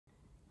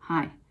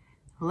Hi,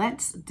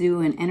 let's do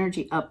an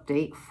energy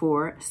update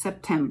for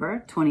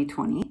September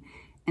 2020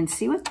 and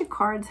see what the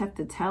cards have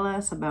to tell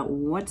us about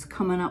what's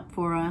coming up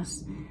for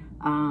us.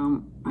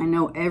 I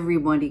know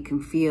everybody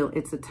can feel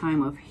it's a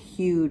time of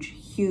huge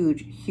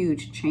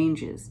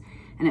changes,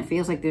 and it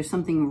feels like there's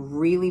something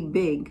really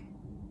big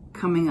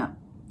coming up.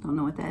 Don't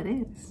know what that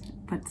is,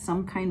 but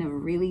some kind of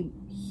really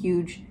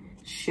huge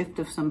shift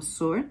of some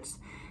sorts.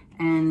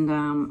 And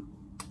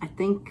I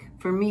think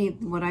for me,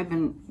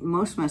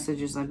 most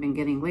messages I've been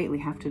getting lately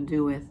have to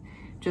do with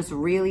just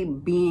really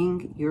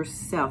being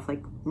yourself,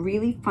 like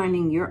really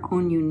finding your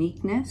own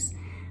uniqueness,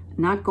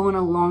 not going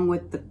along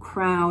with the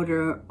crowd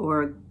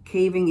or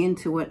caving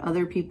into what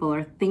other people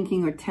are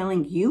thinking or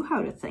telling you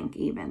how to think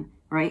even,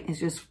 right? It's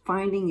just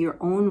finding your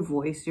own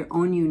voice, your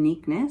own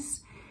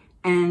uniqueness,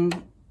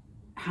 and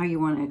how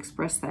you want to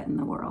express that in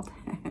the world.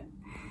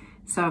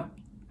 So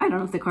I don't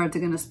know if the cards are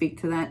going to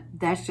speak to that.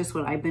 That's just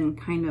what I've been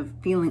kind of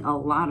feeling a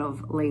lot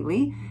of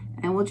lately.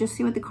 And we'll just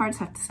see what the cards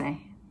have to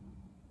say.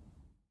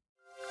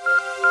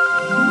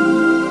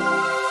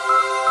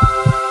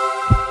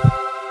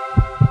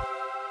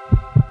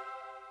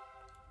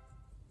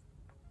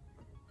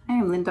 I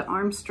am Linda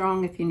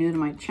Armstrong. If you're new to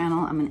my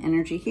channel, I'm an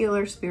energy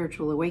healer,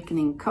 spiritual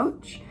awakening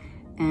coach,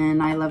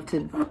 and I love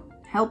to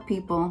help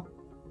people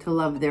to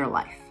love their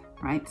life,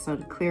 right? So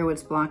to clear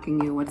what's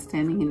blocking you, what's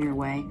standing in your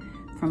way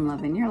from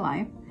loving your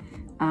life.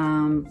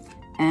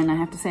 And I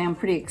have to say I'm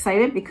pretty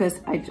excited because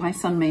my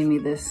son made me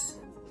this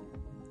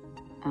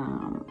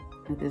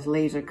with this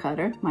laser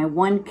cutter, my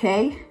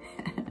 1K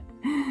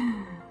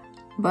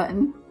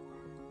button.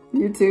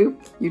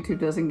 YouTube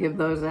doesn't give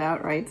those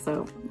out, right?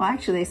 So, well,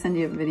 actually they send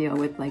you a video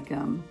with like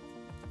a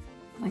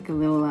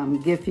little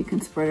GIF you can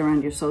spread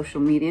around your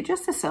social media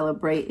just to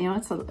celebrate. You know,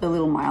 it's a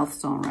little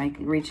milestone, right?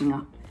 Reaching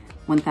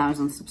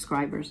 1,000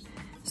 subscribers.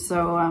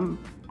 So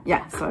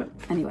yeah, so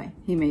anyway,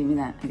 he made me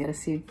that. I gotta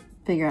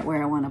figure out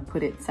where I want to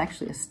put it. It's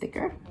actually a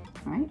sticker,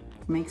 right?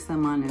 Makes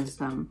them on his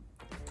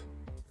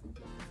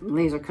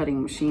laser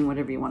cutting machine,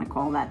 whatever you want to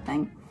call that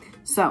thing.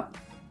 So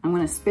I'm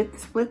going to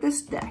split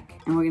this deck,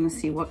 and we're going to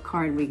see what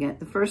card we get.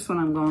 The first one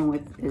I'm going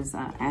with is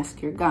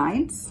Ask Your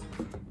Guides,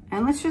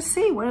 and let's just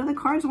see what do the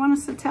cards want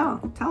us to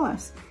tell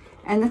us.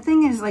 And the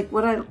thing is, like,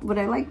 what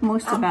I like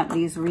most about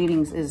these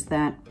readings is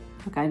that,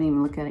 look, I didn't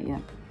even look at it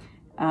yet.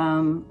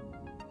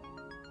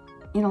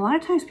 You know, a lot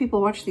of times people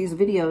watch these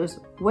videos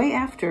way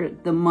after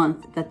the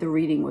month that the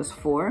reading was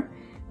for,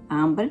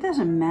 but it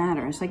doesn't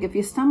matter. It's like if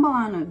you stumble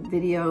on a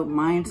video,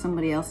 mine,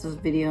 somebody else's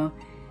video,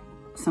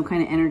 some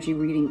kind of energy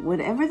reading,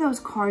 whatever those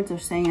cards are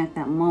saying at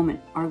that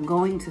moment are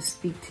going to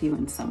speak to you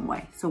in some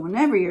way. So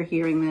whenever you're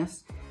hearing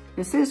this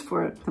is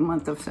for the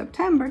month of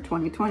September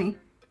 2020.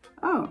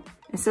 Oh,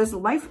 it says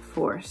life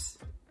force,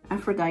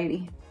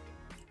 Aphrodite,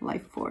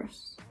 life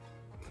force.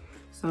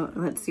 So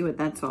let's see what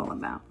that's all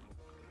about.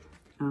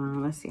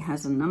 Let's see, it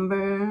has a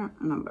number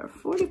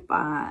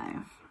 45.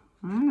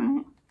 All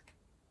right.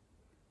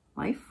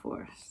 Life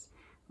force.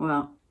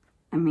 Well,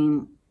 I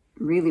mean,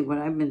 really what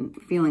I've been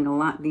feeling a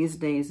lot these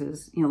days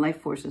is, you know,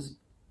 life force is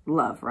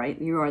love,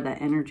 right? You are that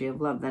energy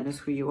of love. That is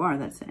who you are.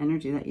 That's the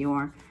energy that you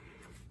are.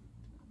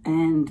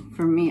 And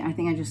for me, I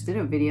think I just did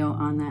a video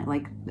on that,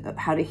 like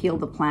how to heal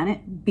the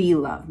planet. Be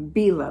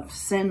love,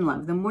 send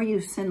love. The more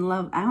you send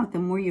love out, the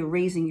more you're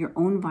raising your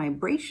own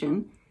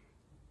vibration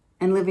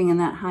and living in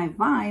that high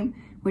vibe,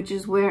 which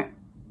is where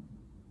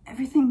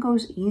everything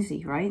goes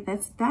easy, right?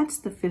 That's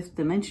the fifth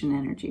dimension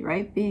energy,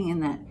 right? Being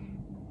in that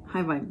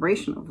high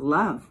vibration of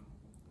love.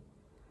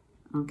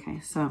 Okay,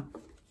 so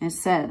it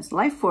says,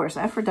 life force,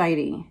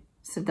 Aphrodite,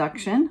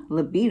 seduction,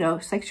 libido,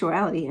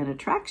 sexuality, and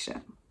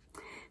attraction.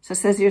 So it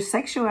says your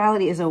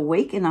sexuality is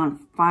awake and on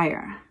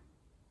fire.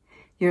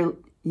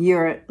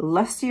 Your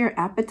lustier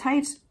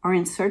appetites are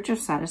in search of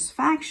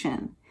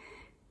satisfaction.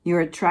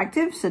 You're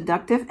attractive,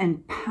 seductive,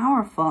 and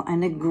powerful,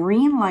 and the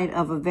green light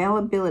of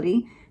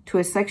availability to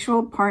a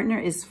sexual partner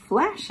is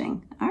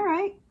flashing. All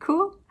right,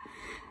 cool.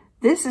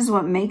 This is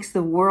what makes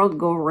the world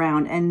go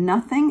round, and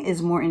nothing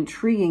is more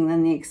intriguing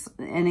than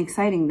and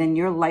exciting than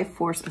your life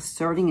force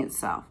asserting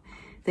itself.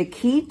 The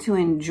key to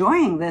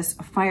enjoying this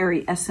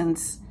fiery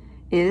essence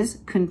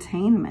is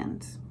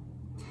containment.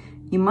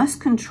 You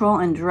must control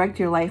and direct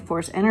your life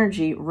force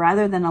energy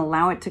rather than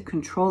allow it to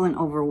control and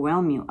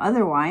overwhelm you.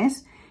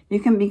 Otherwise, you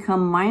can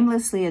become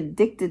mindlessly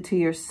addicted to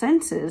your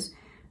senses,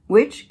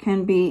 which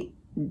can be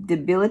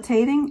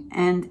debilitating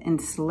and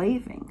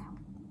enslaving.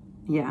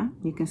 Yeah,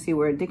 you can see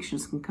where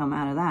addictions can come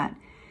out of that.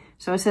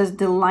 So it says,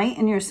 delight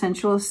in your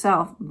sensual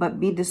self, but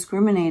be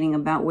discriminating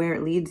about where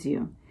it leads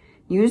you.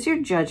 Use your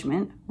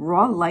judgment.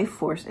 Raw life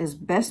force is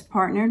best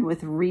partnered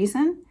with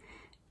reason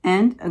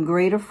and a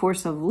greater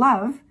force of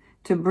love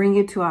to bring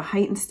you to a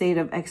heightened state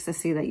of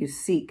ecstasy that you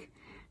seek.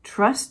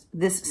 Trust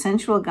this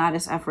sensual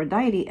goddess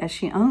Aphrodite as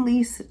she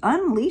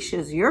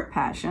unleashes your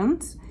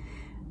passions,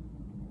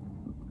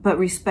 but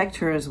respect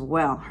her as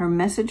well. Her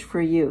message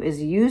for you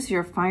is use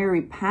your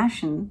fiery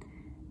passions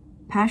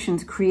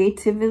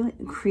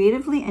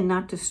creatively and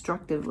not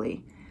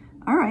destructively.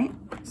 All right.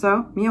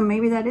 So,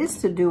 maybe that is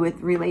to do with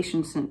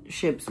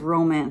relationships,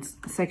 romance,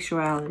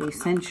 sexuality,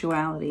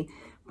 sensuality,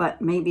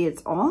 but maybe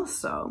it's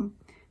also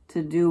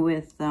to do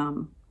with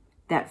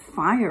that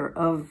fire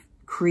of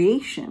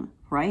creation,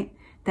 right?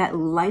 That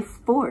life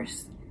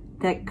force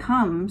that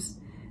comes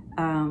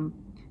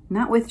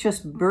not with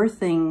just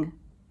birthing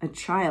a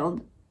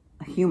child,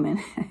 a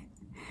human,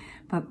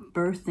 but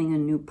birthing a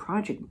new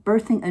project,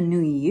 birthing a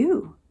new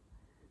you.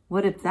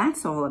 What if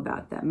that's all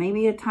about that?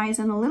 Maybe it ties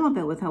in a little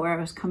bit with where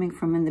I was coming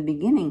from in the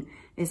beginning,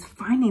 is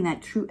finding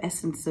that true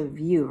essence of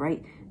you,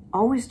 right?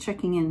 Always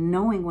checking in,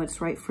 knowing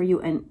what's right for you,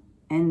 and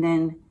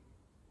then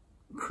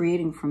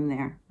creating from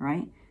there,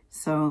 right?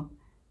 So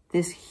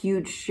this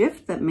huge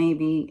shift that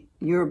maybe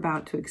you're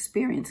about to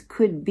experience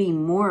could be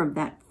more of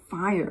that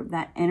fire,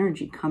 that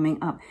energy coming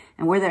up.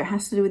 And whether it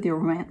has to do with your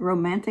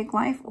romantic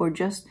life or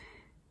just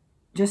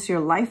your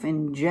life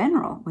in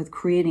general with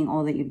creating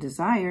all that you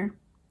desire,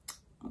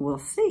 we'll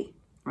see,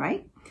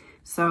 right?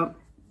 So,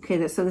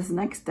 okay, so this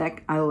next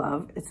deck I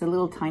love. It's a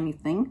little tiny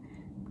thing.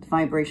 It's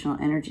vibrational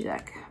energy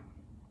deck.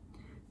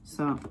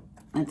 So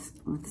let's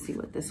see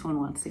what this one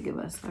wants to give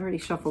us. I already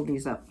shuffled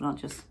these up, but I'll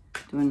just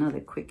do another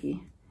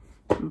quickie.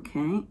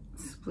 Okay,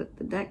 split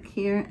the deck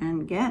here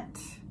and get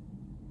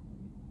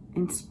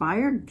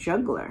Inspired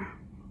Juggler.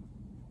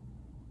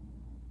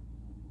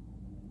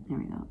 There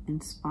we go,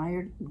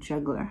 Inspired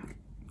Juggler.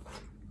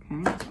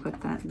 Okay, let's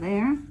put that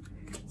there.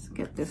 Let's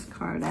get this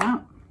card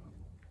out.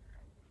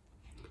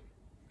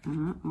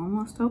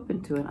 Almost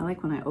open to it. I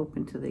like when I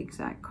open to the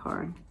exact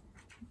card,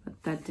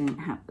 but that didn't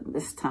happen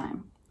this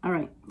time. All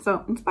right,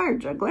 so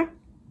Inspired Juggler.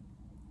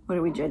 What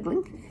are we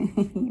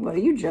juggling? What are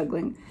you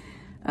juggling?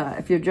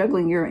 If you're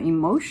juggling your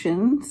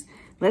emotions,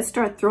 let's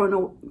start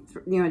throwing,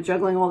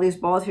 juggling all these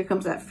balls. Here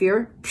comes that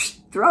fear. Psh,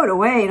 throw it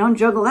away. Don't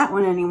juggle that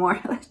one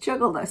anymore. Let's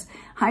juggle those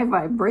high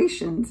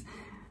vibrations.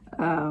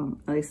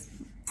 At least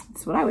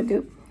that's what I would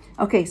do.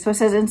 Okay, so it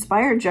says,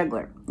 Inspired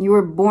Juggler. You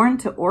were born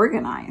to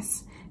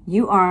organize.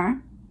 You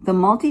are the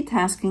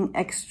multitasking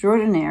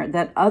extraordinaire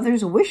that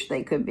others wish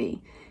they could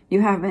be.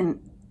 You have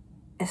an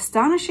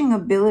astonishing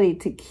ability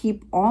to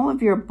keep all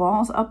of your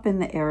balls up in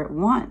the air at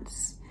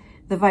once.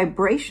 The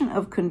vibration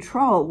of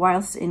control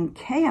whilst in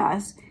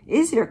chaos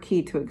is your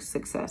key to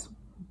success.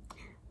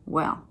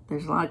 Well,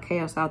 there's a lot of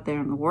chaos out there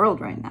in the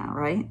world right now,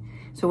 right?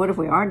 So what if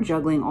we are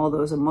juggling all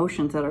those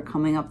emotions that are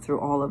coming up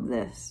through all of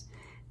this?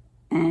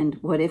 And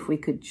what if we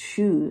could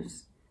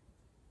choose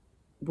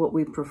what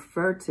we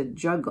prefer to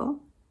juggle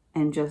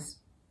and just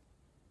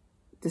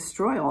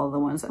destroy all the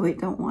ones that we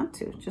don't want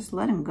to? Just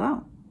let them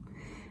go.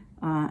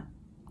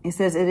 It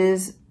says it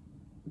is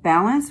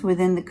balance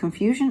within the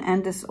confusion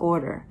and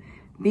disorder.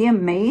 Be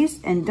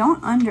amazed and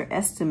don't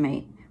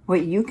underestimate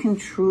what you can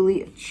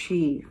truly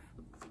achieve.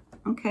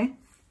 Okay.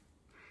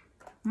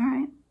 All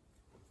right.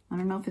 I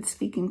don't know if it's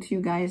speaking to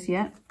you guys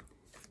yet.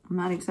 I'm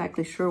not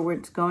exactly sure where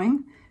it's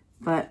going,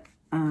 but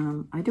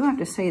I do have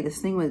to say this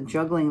thing with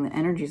juggling the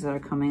energies that are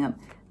coming up.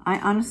 I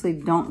honestly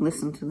don't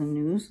listen to the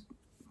news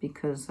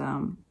because,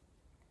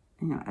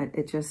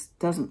 it just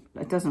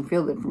doesn't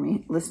feel good for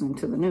me listening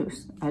to the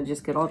news. I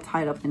just get all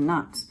tied up in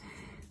knots.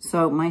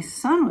 So my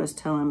son was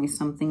telling me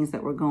some things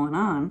that were going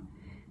on,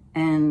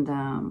 and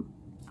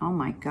oh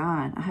my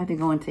God, I had to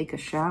go and take a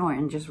shower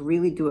and just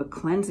really do a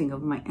cleansing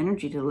of my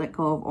energy to let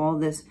go of all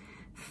this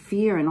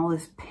fear and all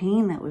this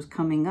pain that was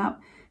coming up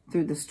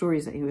through the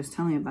stories that he was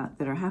telling me about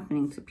that are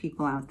happening to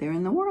people out there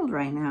in the world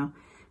right now.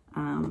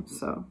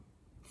 So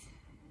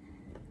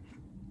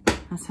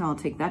that's how I'll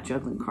take that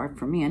juggling card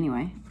for me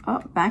anyway. Oh,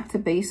 back to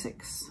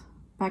basics.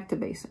 Back to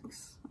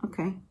basics.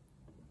 Okay.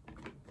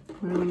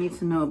 What do we need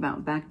to know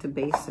about back to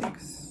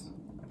basics?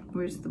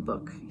 Where's the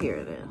book? Here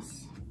it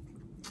is.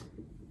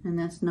 And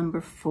that's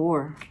number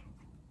 4.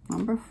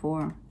 Number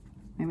 4.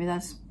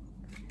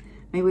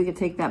 Maybe we could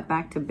take that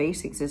back to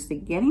basics as to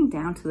getting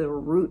down to the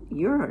root,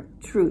 your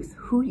truth,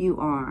 who you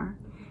are,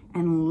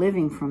 and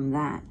living from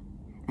that.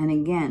 And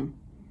again,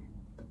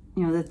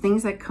 the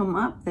things that come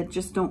up that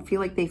just don't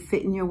feel like they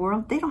fit in your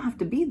world, they don't have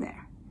to be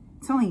there.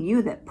 It's only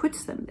you that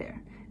puts them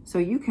there. So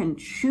you can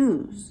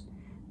choose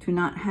to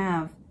not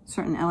have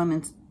certain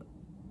elements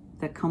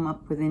that come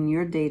up within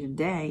your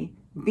day-to-day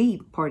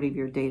be part of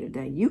your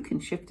day-to-day. You can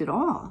shift it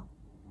all.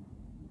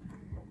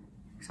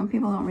 Some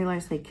people don't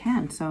realize they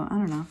can, so I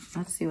don't know.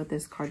 Let's see what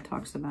this card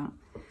talks about.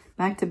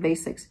 Back to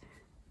basics.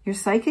 Your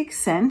psychic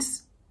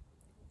sense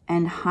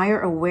and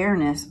higher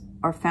awareness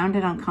are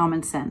founded on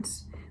common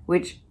sense,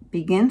 which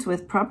begins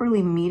with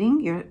properly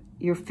meeting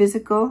your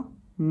physical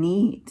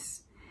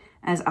needs.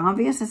 As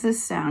obvious as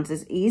this sounds,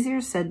 it's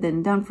easier said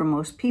than done for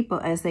most people,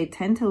 as they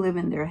tend to live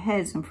in their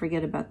heads and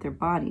forget about their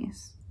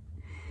bodies.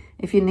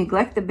 If you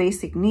neglect the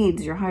basic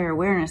needs, your higher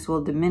awareness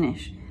will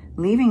diminish,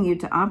 leaving you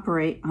to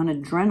operate on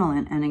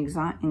adrenaline and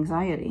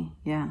anxiety.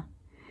 Yeah.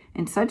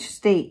 In such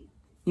state,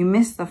 you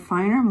miss the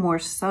finer, more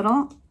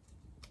subtle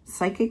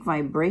psychic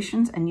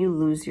vibrations and you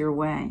lose your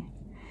way.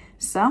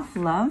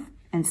 Self-love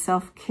and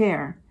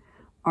self-care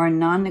are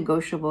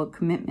non-negotiable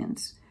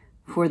commitments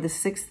for the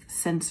 6th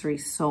sensory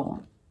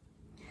soul.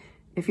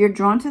 If you're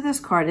drawn to this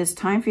card, it's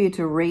time for you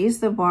to raise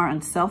the bar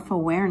on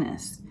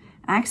self-awareness.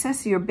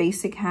 Access your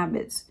basic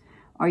habits.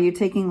 Are you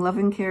taking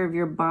loving care of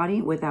your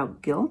body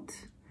without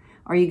guilt?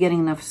 Are you getting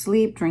enough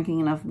sleep, drinking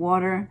enough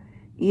water,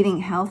 eating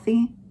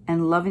healthy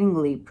and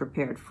lovingly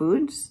prepared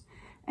foods,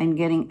 and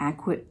getting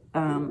adequate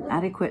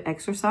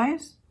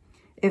exercise?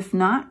 If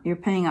not, you're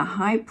paying a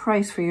high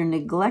price for your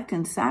neglect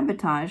and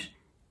sabotage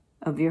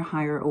of your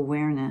higher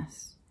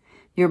awareness.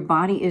 Your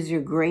body is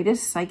your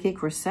greatest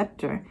psychic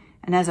receptor,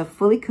 and as a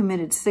fully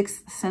committed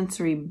sixth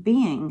sensory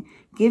being,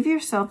 give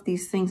yourself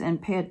these things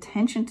and pay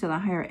attention to the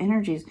higher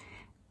energies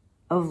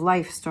of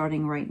life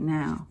starting right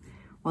now.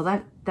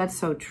 Well, that's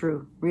so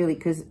true, really,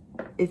 because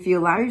if you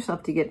allow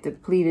yourself to get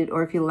depleted,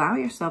 or if you allow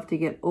yourself to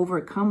get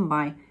overcome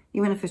by,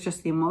 even if it's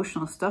just the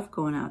emotional stuff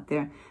going out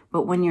there,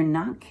 but when you're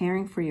not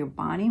caring for your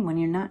body, when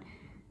you're not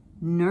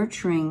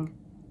nurturing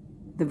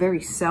the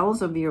very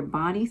cells of your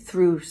body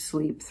through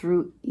sleep,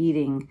 through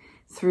eating,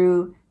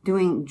 through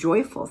doing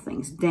joyful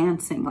things,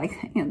 dancing,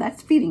 like,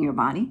 that's feeding your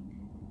body.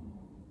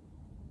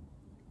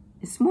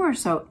 It's more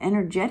so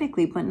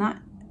energetically, but not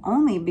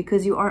only,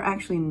 because you are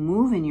actually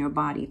moving your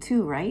body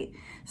too, right?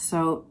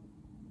 So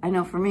I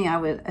know for me, I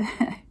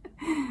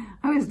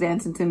was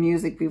dancing to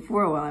music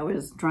before while I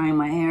was drying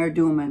my hair,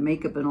 doing my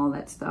makeup and all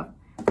that stuff.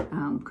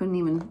 Couldn't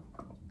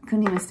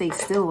even stay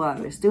still while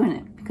I was doing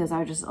it, because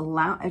I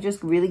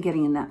just really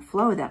getting in that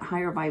flow, that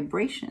higher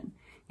vibration.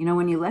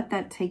 When you let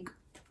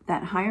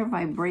that higher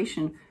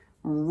vibration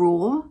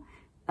rule,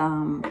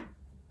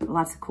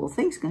 lots of cool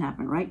things can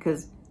happen, right?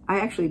 Because I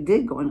actually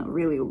did go in a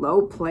really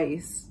low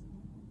place,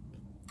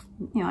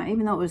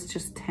 even though it was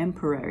just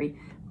temporary,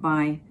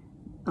 by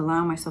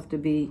allowing myself to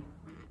be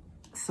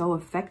so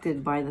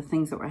affected by the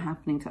things that were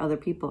happening to other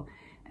people.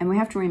 And we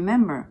have to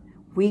remember,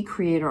 we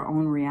create our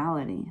own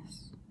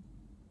realities.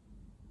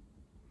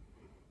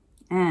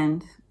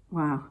 And,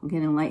 wow, I'm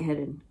getting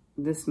lightheaded,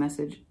 this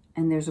message.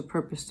 And there's a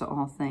purpose to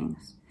all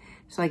things.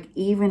 So like,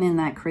 even in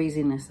that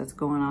craziness that's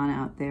going on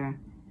out there,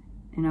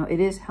 it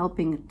is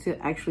helping to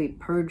actually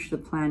purge the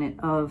planet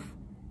of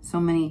so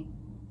many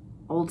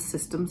old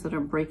systems that are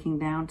breaking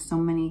down, so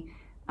many,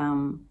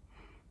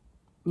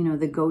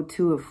 the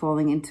go-to of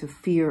falling into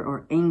fear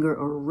or anger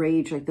or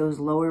rage, like those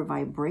lower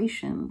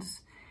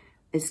vibrations,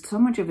 so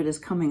much of it is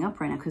coming up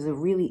right now, because it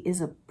really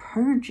is a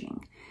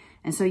purging.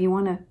 And so you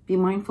want to be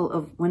mindful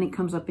of when it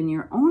comes up in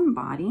your own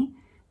body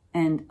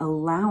and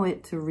allow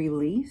it to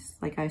release.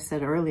 Like I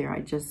said earlier,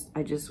 I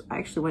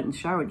actually went and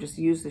showered, just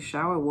used the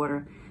shower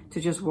water to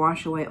just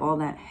wash away all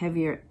that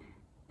heavier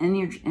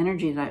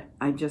energy that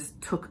I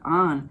just took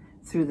on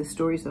through the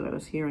stories that I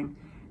was hearing.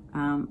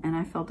 And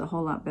I felt a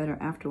whole lot better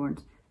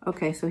afterwards.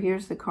 Okay, so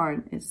here's the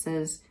card. It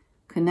says,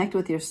 connect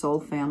with your soul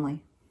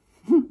family.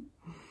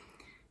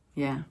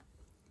 Yeah,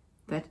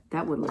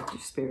 that would lift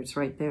your spirits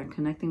right there,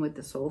 connecting with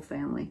the soul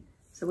family.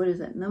 So what is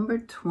that? Number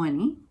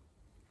 20.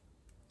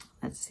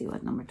 Let's see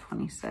what number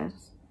 20 says.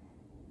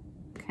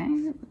 Okay,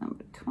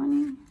 number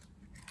 20.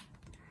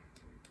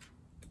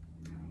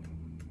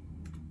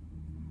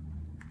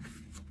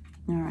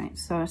 All right,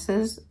 so it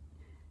says,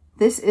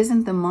 this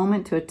isn't the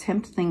moment to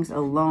attempt things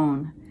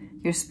alone.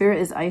 Your spirit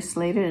is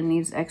isolated and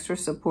needs extra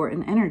support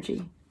and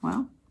energy.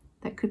 Well,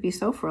 that could be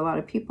so for a lot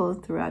of people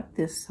throughout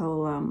this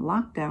whole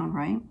lockdown,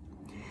 right?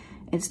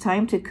 It's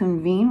time to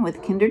convene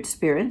with kindred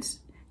spirits.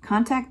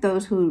 Contact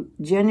those who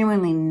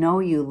genuinely know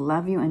you,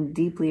 love you, and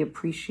deeply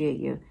appreciate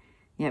you.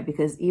 Yeah,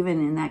 because even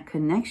in that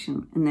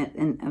connection,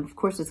 and of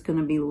course it's going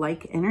to be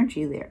like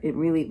energy there. It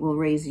really will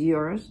raise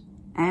yours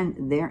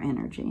and their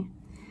energy.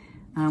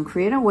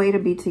 Create a way to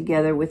be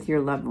together with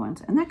your loved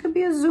ones. And that could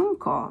be a Zoom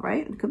call,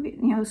 right? It could be,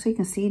 so you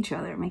can see each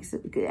other.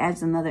 It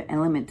adds another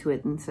element to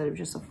it instead of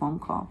just a phone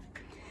call.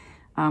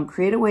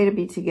 Create a way to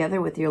be together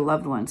with your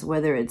loved ones,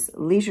 whether it's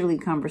leisurely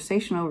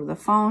conversation over the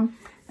phone,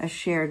 a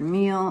shared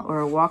meal, or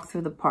a walk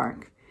through the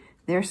park.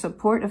 Their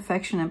support,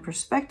 affection, and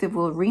perspective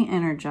will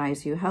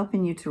re-energize you,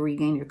 helping you to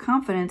regain your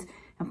confidence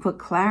and put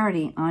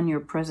clarity on your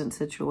present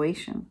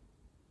situation.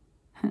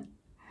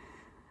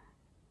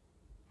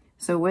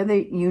 So whether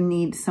you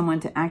need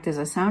someone to act as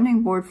a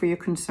sounding board for your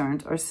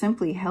concerns or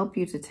simply help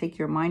you to take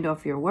your mind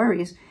off your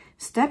worries,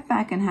 step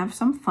back and have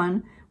some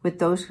fun with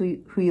those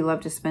who you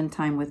love to spend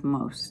time with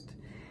most.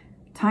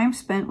 Time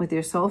spent with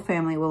your soul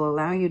family will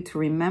allow you to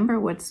remember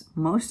what's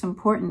most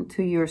important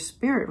to your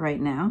spirit right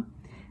now,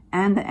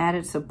 and the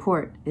added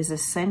support is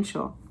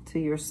essential to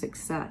your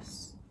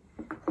success.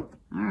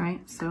 All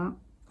right, so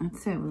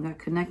that's it. We've got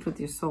to connect with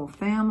your soul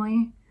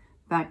family,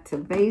 back to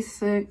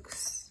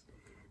basics.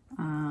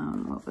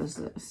 What was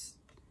this?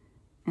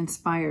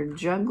 Inspired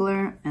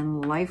Juggler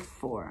and Life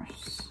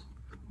Force.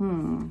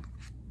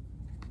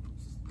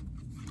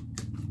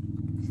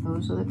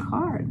 Those are the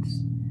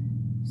cards.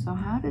 So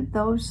how did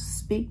those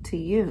speak to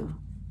you?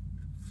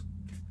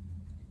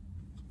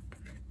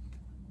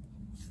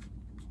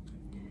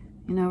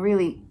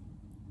 Really,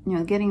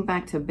 getting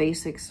back to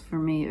basics for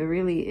me, it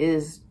really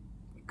is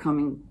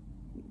coming,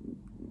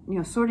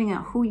 sorting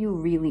out who you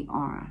really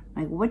are.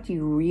 Like, what do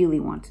you really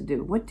want to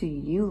do? What do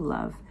you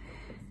love?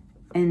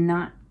 And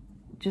not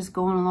just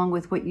going along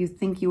with what you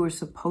think you were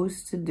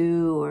supposed to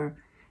do, or,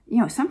 you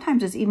know,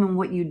 sometimes it's even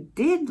what you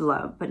did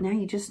love, but now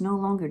you just no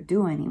longer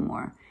do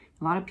anymore.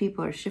 A lot of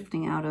people are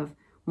shifting out of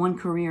one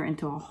career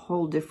into a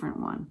whole different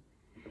one.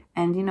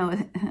 And, you know,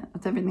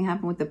 with everything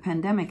happened with the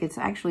pandemic, it's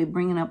actually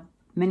bringing up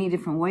many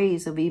different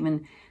ways of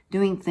even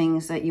doing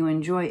things that you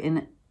enjoy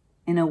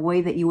in a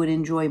way that you would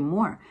enjoy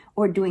more,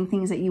 or doing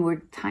things that you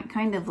were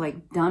kind of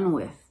like done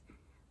with,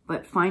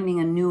 but finding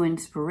a new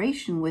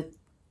inspiration with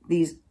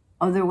these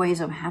other ways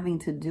of having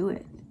to do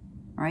it,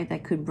 right?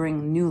 That could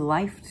bring new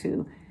life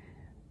to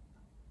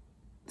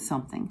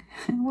something,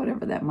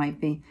 whatever that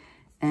might be.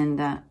 And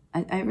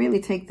I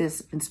really take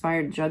this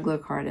inspired juggler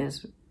card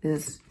as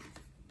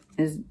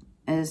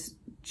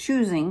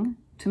choosing.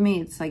 To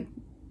me, it's like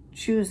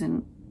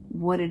choosing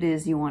what it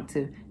is you want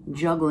to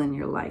juggle in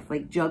your life,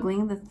 like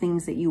juggling the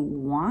things that you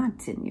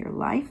want in your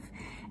life,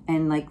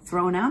 and like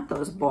throwing out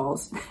those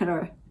balls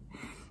that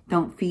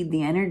don't feed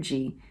the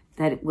energy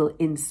that it will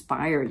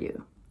inspire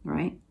you,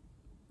 right?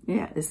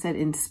 Yeah, it said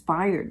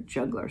inspired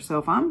juggler. So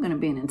if I'm going to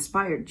be an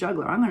inspired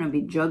juggler, I'm going to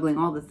be juggling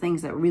all the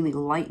things that really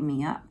light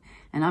me up,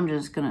 and I'm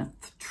just going to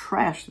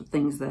trash the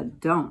things that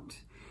don't.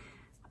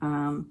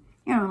 You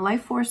know,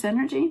 life force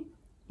energy.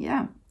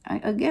 Yeah.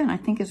 Again, I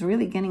think it's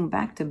really getting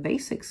back to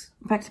basics.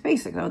 Back to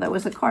basics. Oh, that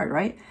was the card,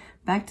 right?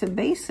 Back to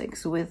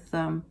basics with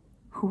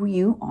who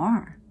you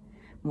are,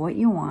 what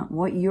you want,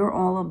 what you're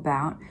all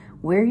about,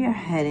 where you're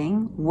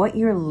heading, what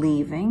you're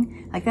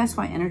leaving. Like, that's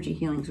why energy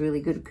healing is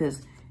really good,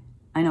 because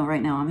I know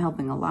right now I'm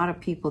helping a lot of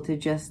people to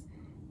just,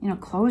 you know,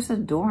 close the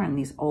door on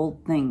these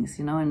old things,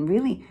 you know, and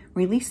really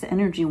release the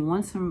energy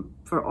once and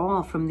for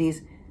all from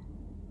these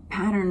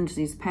patterns,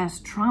 these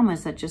past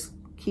traumas that just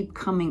keep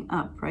coming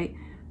up, right?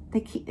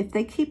 If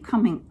they keep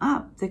coming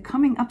up, they're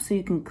coming up so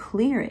you can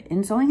clear it. And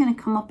it's only going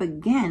to come up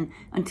again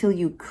until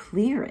you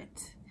clear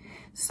it.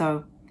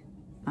 So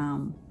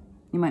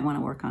you might want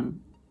to work on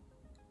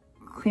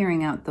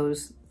clearing out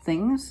those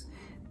things,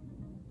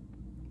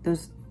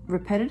 those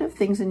repetitive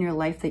things in your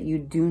life that you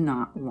do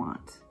not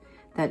want,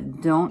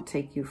 that don't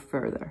take you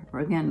further. Or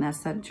again,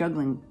 that's that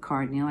juggling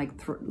card. You know, like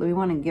we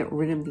want to get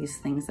rid of these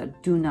things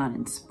that do not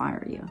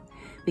inspire you,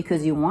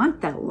 because you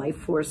want that life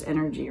force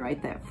energy,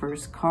 right? That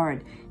first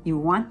card. You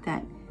want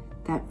that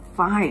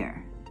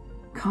fire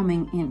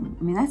coming in.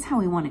 I mean, that's how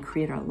we want to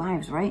create our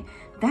lives, right?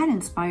 That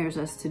inspires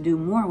us to do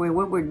more, where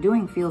what we're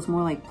doing feels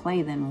more like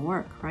play than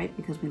work, right?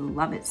 Because we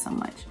love it so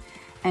much.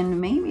 And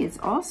maybe it's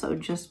also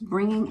just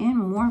bringing in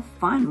more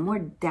fun, more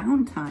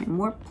downtime,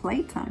 more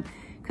playtime,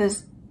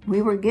 because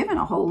we were given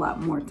a whole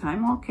lot more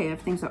time. Okay,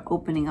 if things are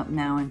opening up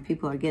now and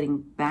people are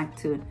getting back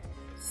to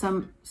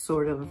some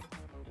sort of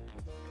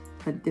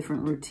a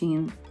different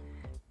routine,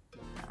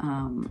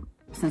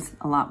 since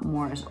a lot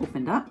more has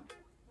opened up.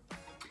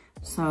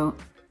 So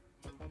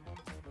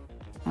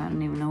I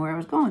don't even know where I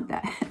was going with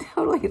that. I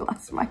totally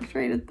lost my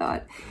train of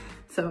thought.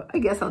 So I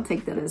guess I'll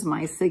take that as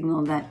my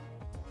signal that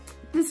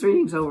this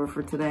reading's over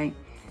for today.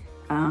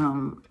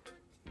 I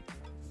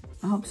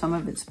hope some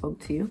of it spoke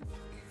to you.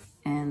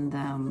 And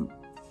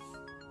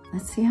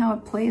let's see how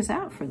it plays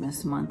out for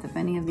this month. If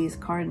any of these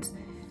cards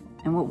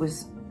and what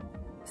was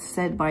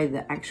said by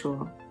the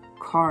actual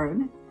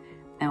card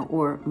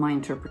or my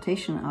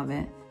interpretation of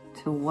it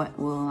to what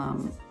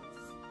will,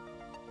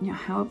 you know,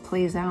 how it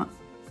plays out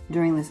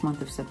during this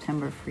month of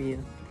September for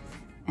you.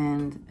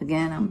 And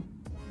again, I'm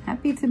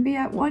happy to be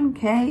at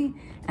 1K,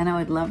 and I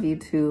would love you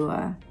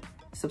to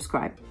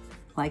subscribe,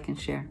 like, and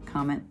share,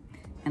 comment,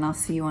 and I'll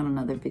see you on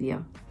another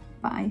video.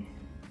 Bye.